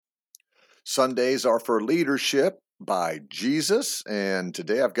Sundays are for leadership by Jesus, and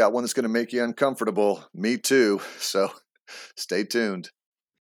today I've got one that's going to make you uncomfortable. Me too. So stay tuned.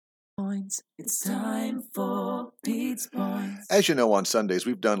 It's time for Pete's Points. As you know, on Sundays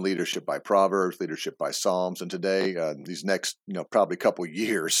we've done leadership by Proverbs, leadership by Psalms, and today, these next, probably couple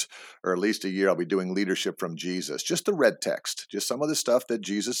years, or at least a year, I'll be doing leadership from Jesus. Just the red text, just some of the stuff that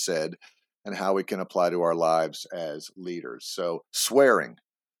Jesus said, and how we can apply to our lives as leaders. So swearing.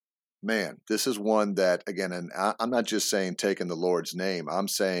 Man, this is one that, again, and I'm not just saying taking the Lord's name. I'm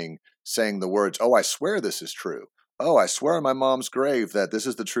saying the words, oh, I swear this is true. Oh, I swear on my mom's grave that this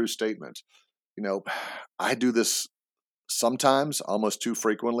is the true statement. I do this sometimes, almost too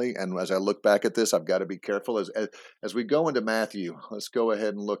frequently. And as I look back at this, I've got to be careful. As we go into Matthew, let's go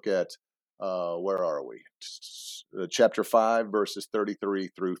ahead and look at, where are we? Chapter 5, verses 33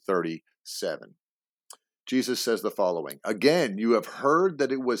 through 37. Jesus says the following: Again, you have heard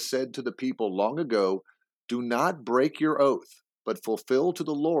that it was said to the people long ago, do not break your oath, but fulfill to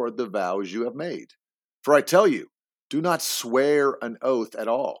the Lord the vows you have made. For I tell you, do not swear an oath at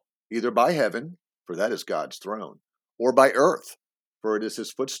all, either by heaven, for that is God's throne, or by earth, for it is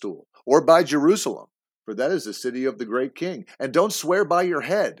his footstool, or by Jerusalem, for that is the city of the great king. And don't swear by your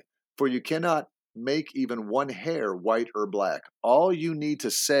head, for you cannot make even one hair white or black. All you need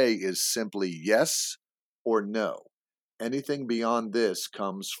to say is simply yes or no. Anything beyond this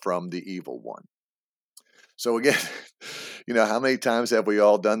comes from the evil one. So again, how many times have we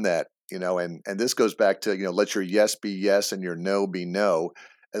all done that? And this goes back to, let your yes be yes and your no be no.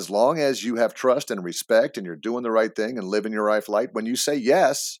 As long as you have trust and respect and you're doing the right thing and living your life right, when you say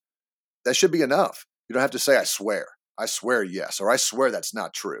yes, that should be enough. You don't have to say, I swear yes, or I swear that's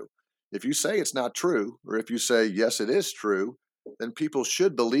not true. If you say it's not true, or if you say, yes, it is true, then people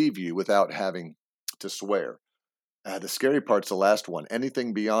should believe you without having to swear. The scary part's the last one.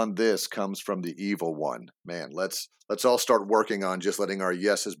 Anything beyond this comes from the evil one. Man, let's all start working on just letting our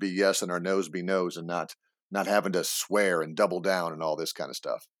yeses be yes and our nos be nos, and not having to swear and double down and all this kind of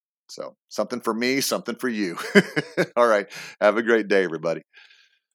stuff. So something for me, something for you. All right. Have a great day, everybody.